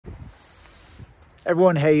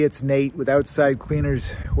Everyone, hey, it's Nate with Outside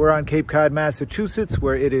Cleaners. We're on Cape Cod, Massachusetts,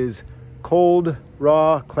 where it is cold,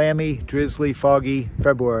 raw, clammy, drizzly, foggy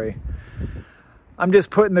February. I'm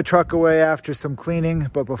just putting the truck away after some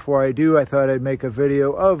cleaning, but before I do, I thought I'd make a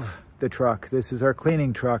video of the truck. This is our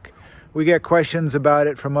cleaning truck. We get questions about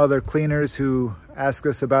it from other cleaners who ask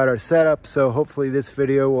us about our setup, so hopefully this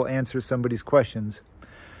video will answer somebody's questions.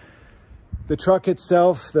 The truck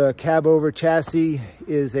itself, the cab over chassis,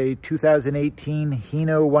 is a 2018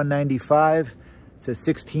 Hino 195. It's a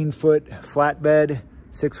 16-foot flatbed,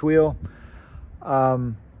 six-wheel.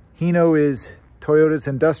 Hino is Toyota's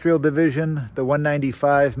industrial division. The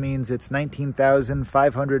 195 means it's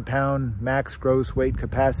 19,500 pound max gross weight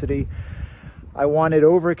capacity. I wanted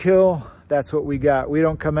overkill. That's what we got. We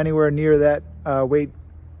don't come anywhere near that weight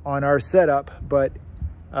on our setup, but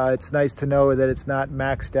it's nice to know that it's not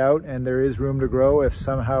maxed out and there is room to grow if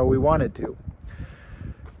somehow we wanted to.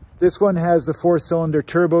 This one has the 4-cylinder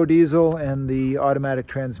turbo diesel and the automatic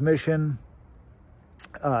transmission.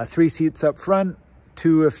 3 seats up front,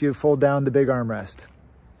 2 if you fold down the big armrest.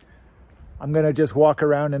 I'm gonna just walk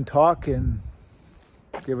around and talk and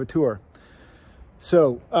give a tour.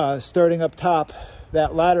 So starting up top,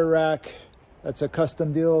 that ladder rack, that's a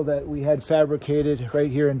custom deal that we had fabricated right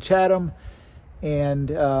here in Chatham. And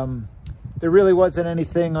there really wasn't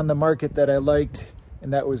anything on the market that I liked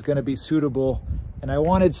and that was going to be suitable. And I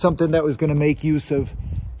wanted something that was going to make use of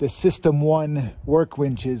the System 1 work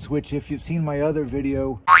winches, which if you've seen my other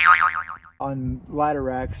video on ladder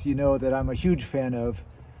racks, you know that I'm a huge fan of.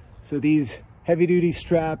 So these heavy duty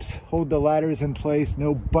straps hold the ladders in place,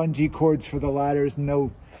 no bungee cords for the ladders,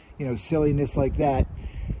 no, silliness like that.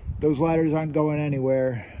 Those ladders aren't going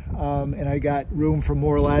anywhere. And I got room for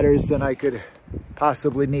more ladders than I could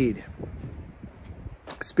possibly need.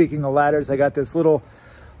 Speaking of ladders, I got this little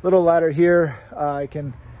ladder here. I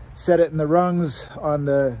can set it in the rungs on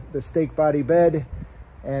the stake body bed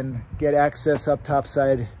and get access up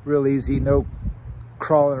topside real easy. No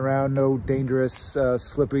crawling around, no dangerous,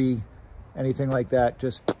 slippery, anything like that.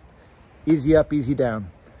 Just easy up, easy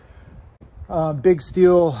down. Big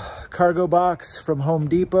steel cargo box from Home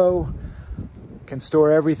Depot. Can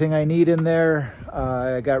store everything I need in there.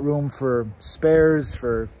 I got room for spares,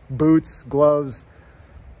 for boots, gloves,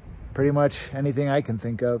 pretty much anything I can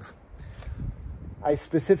think of. I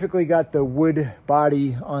specifically got the wood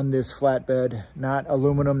body on this flatbed, not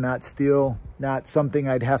aluminum, not steel, not something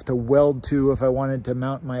I'd have to weld to if I wanted to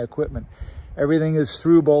mount my equipment. Everything is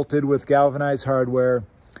through bolted with galvanized hardware.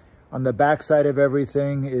 On the back side of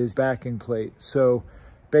everything is backing plate. So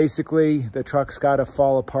basically, the truck's got to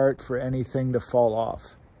fall apart for anything to fall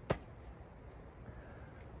off.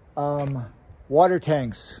 Water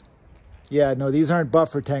tanks. Yeah, no, these aren't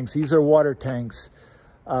buffer tanks. These are water tanks.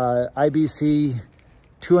 IBC,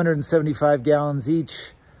 275 gallons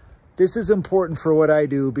each. This is important for what I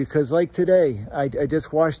do because like today, I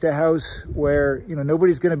just washed a house where,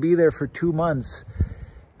 nobody's going to be there for 2 months.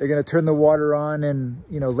 They're going to turn the water on in,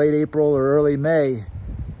 late April or early May.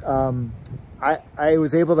 I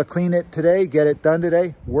was able to clean it today, get it done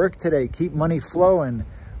today, work today, keep money flowing,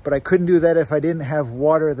 but I couldn't do that if I didn't have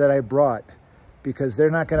water that I brought because they're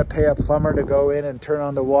not going to pay a plumber to go in and turn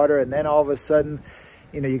on the water and then all of a sudden,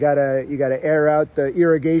 you gotta air out the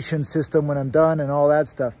irrigation system when I'm done and all that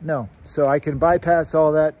stuff. No, so I can bypass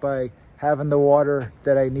all that by having the water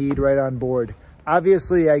that I need right on board.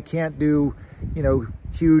 Obviously, I can't do,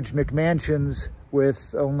 huge McMansions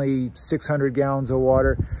with only 600 gallons of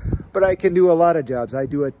water. But I can do a lot of jobs. I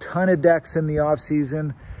do a ton of decks in the off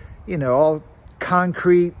season, all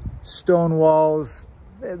concrete, stone walls,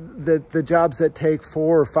 the jobs that take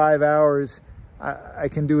 4 or 5 hours, I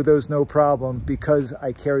can do those no problem because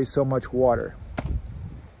I carry so much water.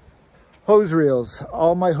 Hose reels.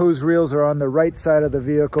 All my hose reels are on the right side of the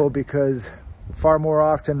vehicle because far more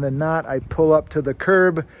often than not, I pull up to the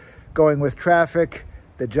curb going with traffic.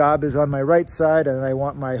 The job is on my right side and I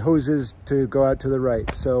want my hoses to go out to the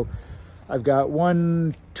right. So I've got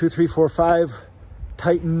 1, 2, 3, 4, 5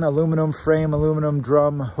 Titan aluminum frame, aluminum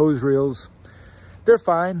drum hose reels. They're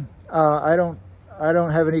fine. I don't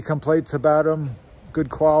have any complaints about them.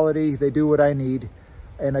 Good quality. They do what I need.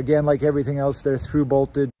 And again, like everything else, they're through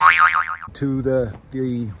bolted to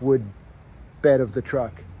the wood bed of the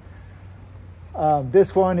truck.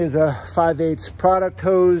 This one is a 5/8 product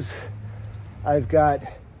hose. I've got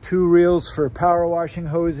 2 reels for power washing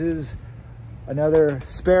hoses, another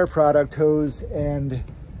spare product hose, and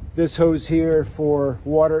this hose here for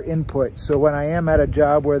water input. So when I am at a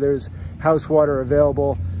job where there's house water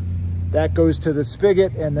available, that goes to the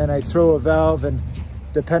spigot and then I throw a valve, and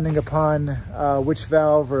depending upon which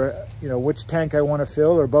valve or which tank I want to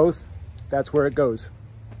fill or both, that's where it goes.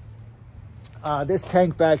 This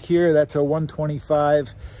tank back here, that's a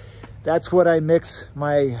 125. That's what I mix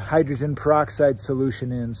my hydrogen peroxide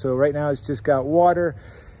solution in. So right now it's just got water.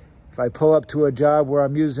 If I pull up to a job where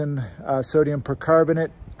I'm using sodium percarbonate,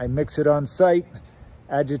 I mix it on site,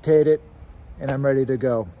 agitate it, and I'm ready to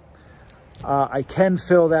go. I can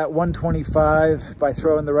fill that 125 by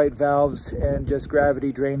throwing the right valves and just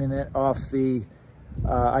gravity draining it off the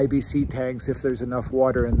IBC tanks if there's enough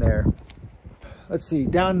water in there. Let's see,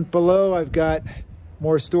 down below I've got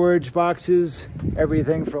more storage boxes,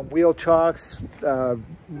 everything from wheel chocks,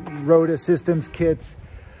 road assistance kits,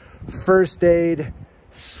 first aid,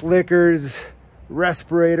 slickers,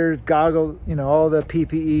 respirators, goggles, you know, all the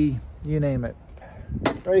PPE, you name it.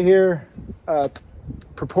 Right here,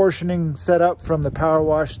 proportioning setup from the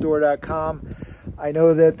powerwashstore.com. I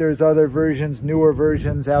know that there's other versions, newer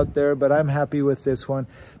versions out there, but I'm happy with this one.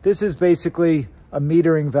 This is basically a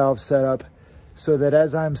metering valve setup so that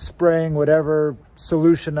as I'm spraying whatever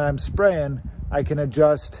solution I'm spraying, I can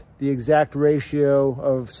adjust the exact ratio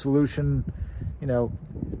of solution, you know,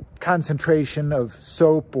 concentration of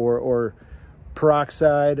soap or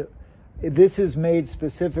peroxide. This is made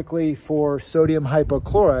specifically for sodium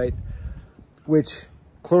hypochlorite, which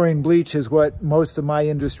chlorine bleach is what most of my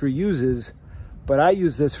industry uses, but I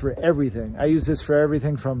use this for everything. I use this for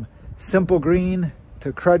everything from simple green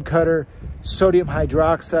to crud cutter, sodium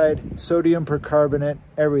hydroxide, sodium percarbonate,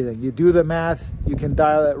 everything. You do the math, you can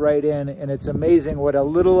dial it right in, and it's amazing what a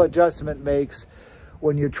little adjustment makes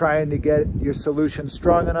when you're trying to get your solution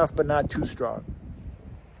strong enough but not too strong.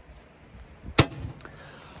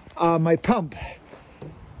 My pump.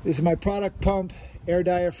 This is my product pump, air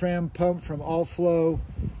diaphragm pump from All Flow.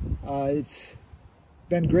 It's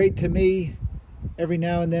been great to me. Every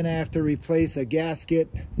now and then I have to replace a gasket.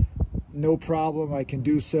 No problem, I can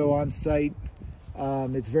do so on site.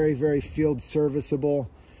 It's very, very field serviceable.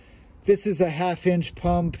 This is a 1/2-inch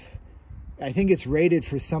pump. I think it's rated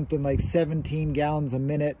for something like 17 gallons a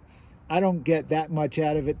minute. I don't get that much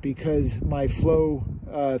out of it because my flow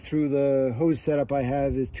through the hose setup I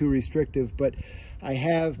have is too restrictive, but I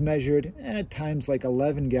have measured at times like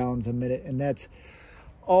 11 gallons a minute, and that's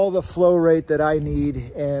all the flow rate that I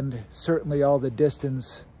need and certainly all the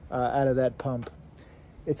distance out of that pump.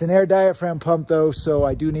 It's an air diaphragm pump though, so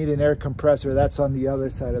I do need an air compressor. That's on the other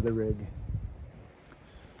side of the rig.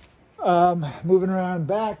 Moving around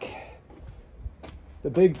back, the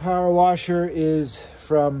big power washer is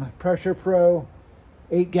from Pressure Pro,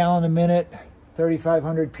 8 gallon a minute,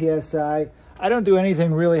 3,500 PSI. I don't do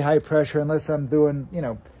anything really high pressure unless I'm doing, you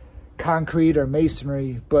know, concrete or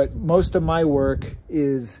masonry, but most of my work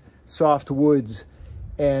is soft woods,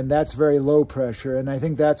 and that's very low pressure. And I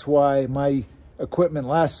think that's why my equipment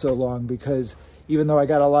lasts so long, because even though I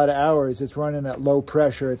got a lot of hours, it's running at low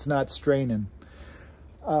pressure, it's not straining.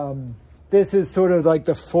 This is sort of like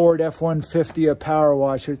the Ford F-150 of power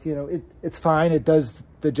washers. You know, it's fine, it does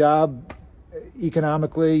the job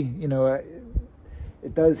economically. You know,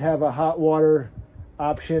 it does have a hot water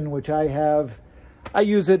option, which I have. I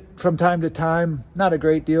use it from time to time, not a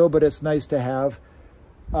great deal, but it's nice to have.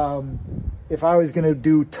 If I was gonna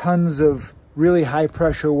do tons of really high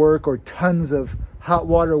pressure work or tons of hot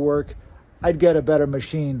water work, I'd get a better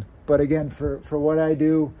machine. But again, for what I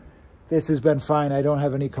do, this has been fine. I don't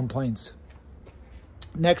have any complaints.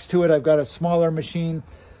 Next to it, I've got a smaller machine,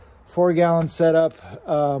 4 gallon setup.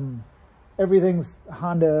 Everything's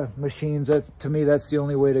Honda machines. To me, that's the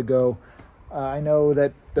only way to go. I know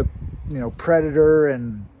that the Predator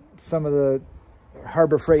and some of the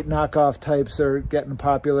Harbor Freight knockoff types are getting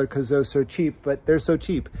popular because they're so cheap, but they're so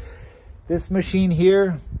cheap. This machine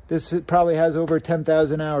here, this probably has over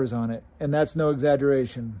 10,000 hours on it, and that's no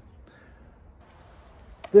exaggeration.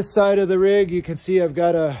 This side of the rig, you can see I've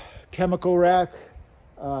got a chemical rack.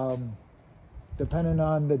 Depending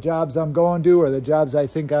on the jobs I'm going to or the jobs I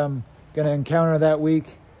think I'm going to encounter that week,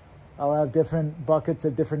 I'll have different buckets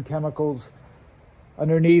of different chemicals.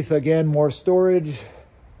 Underneath, again, more storage,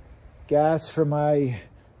 gas for my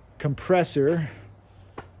compressor.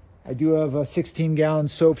 I do have a 16 gallon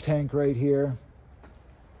soap tank right here.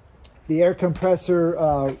 The air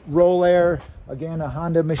compressor, roll air, again, a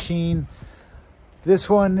Honda machine. This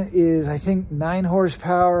one is, I think, 9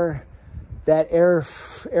 horsepower. That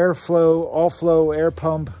airflow, all-flow air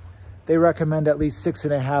pump, they recommend at least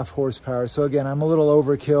 6.5 horsepower. So again, I'm a little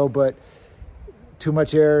overkill, but too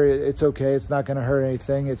much air, it's okay. It's not gonna hurt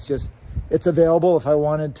anything. It's just, it's available if I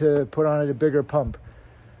wanted to put on it a bigger pump.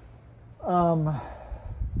 The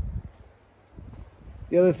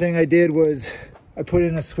other thing I did was I put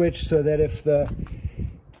in a switch so that if the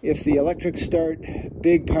if the electric start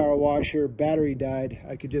big power washer battery died,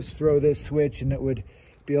 I could just throw this switch and it would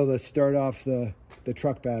be able to start off the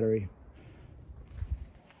truck battery.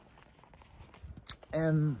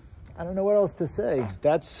 And I don't know what else to say.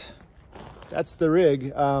 That's the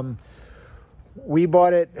rig. We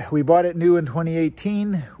bought it new in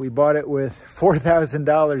 2018. We bought it with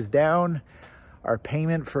 $4,000 down. Our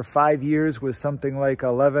payment for 5 years was something like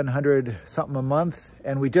 $1,100 something a month,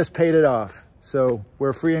 and we just paid it off. So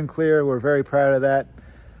we're free and clear. We're very proud of that.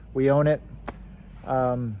 We own it.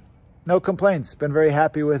 No complaints. Been very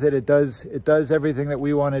happy with it. It does everything that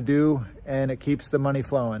we want to do, and it keeps the money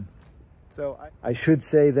flowing. So I should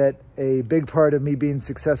say that a big part of me being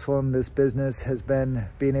successful in this business has been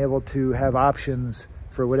being able to have options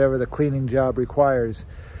for whatever the cleaning job requires.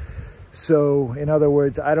 So in other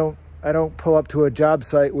words, I don't pull up to a job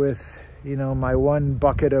site with, you know, my one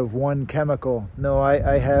bucket of one chemical. No,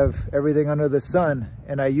 I have everything under the sun,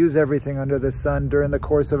 and I use everything under the sun during the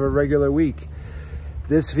course of a regular week.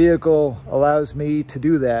 This vehicle allows me to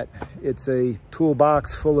do that. It's a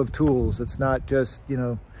toolbox full of tools. It's not just, you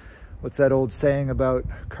know, what's that old saying about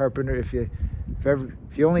carpenter? If you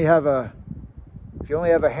only have a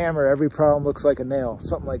hammer, every problem looks like a nail,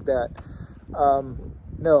 something like that.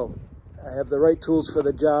 No, I have the right tools for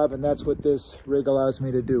the job, and that's what this rig allows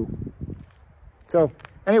me to do. So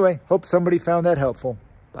anyway, hope somebody found that helpful.